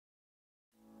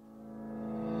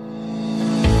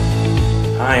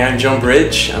Hi, I'm John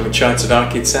Bridge. I'm a chartered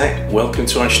architect. Welcome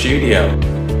to our studio.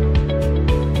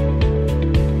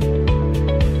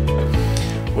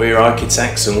 We're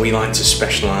architects and we like to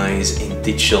specialise in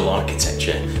digital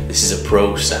architecture. This is a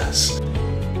process.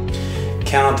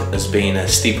 CAD has been a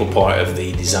staple part of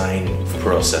the design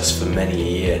process for many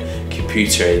a year.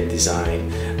 Computer-aided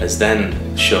design has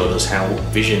then showed us how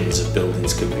visions of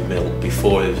buildings could be built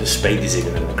before the spade is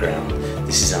even in the ground.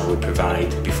 This is how we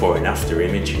provide before and after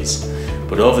images.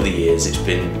 But over the years it's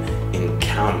been in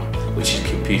CAM, which is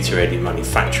computer-aided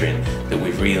manufacturing, that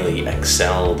we've really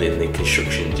excelled in the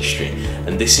construction industry.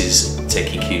 And this is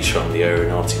taking cues from the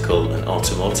aeronautical and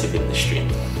automotive industry.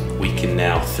 We can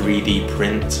now 3D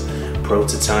print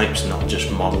prototypes, not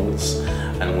just models,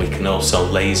 and we can also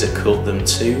laser cut them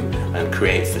too and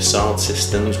create facade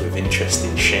systems with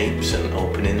interesting shapes and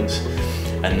openings.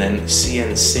 And then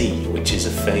CNC, which is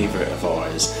a favourite of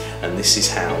ours, and this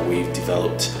is how we've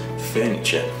developed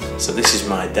furniture. So this is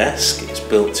my desk, it's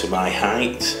built to my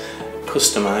height,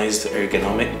 customised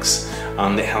ergonomics,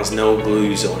 and it has no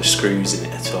glues or screws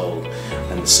in it at all.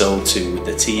 And so too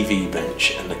the TV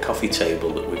bench and the coffee table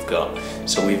that we've got.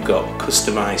 So we've got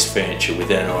customised furniture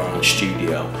within our own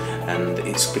studio, and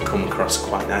it's become across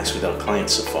quite nice with our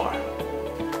clients so far.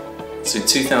 So in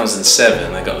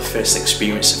 2007 I got the first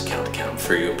experience of CAD/CAM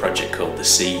through a project called The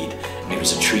Seed, and it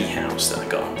was a tree house that I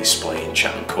got on display in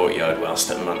Chatham Courtyard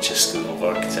whilst at Manchester School of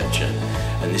Architecture.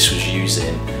 And this was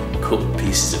using cut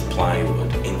pieces of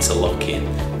plywood interlocking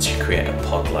to create a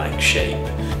pod-like shape.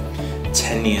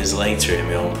 10 years later in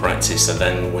my own practice I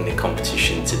then won a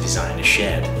competition to design a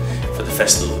shed for the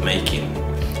Festival of Making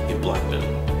in Blackburn.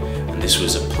 And this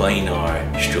was a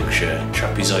planar structure,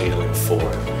 trapezoidal in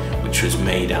form, which was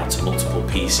made out of multiple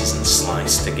pieces and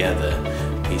sliced together,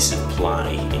 pieces of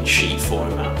ply in sheet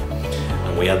format.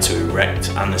 And we had to erect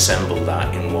and assemble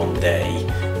that in one day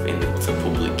for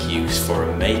public use for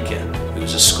a maker who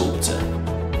was a sculptor.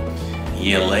 A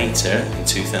year later, in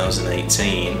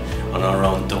 2018, on our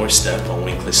own doorstep on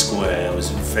Winkley Square, I was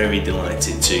very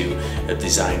delighted to have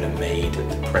designed and made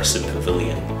the Preston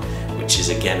Pavilion, which is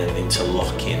again an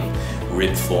interlocking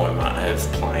rib format of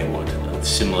plywood,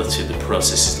 similar to the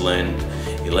processes learned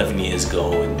 11 years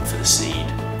ago for The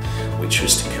Seed, which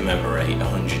was to commemorate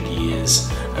 100 years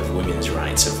of women's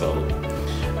right to vote.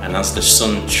 And as the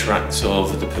sun tracked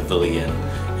over the pavilion,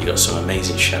 you got some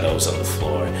amazing shadows on the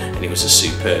floor, and it was a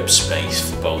superb space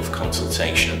for both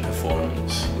consultation and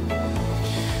performance.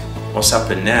 What's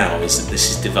happened now is that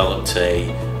this has developed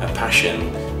a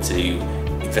passion to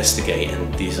investigate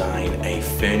and design a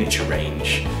furniture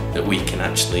range that we can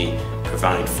actually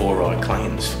provide for our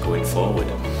clients going forward.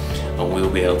 And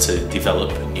we'll be able to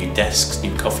develop new desks,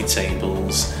 new coffee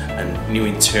tables, and new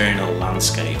internal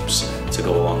landscapes to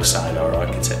go alongside our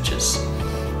architectures.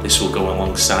 This will go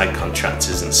alongside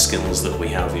contractors and skills that we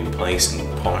have in place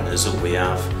and partners that we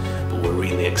have, but we're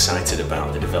really excited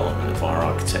about the development of our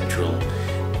architectural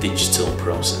digital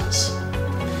process.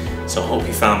 So I hope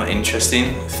you found that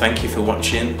interesting. Thank you for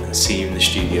watching, and see you in the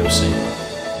studio soon.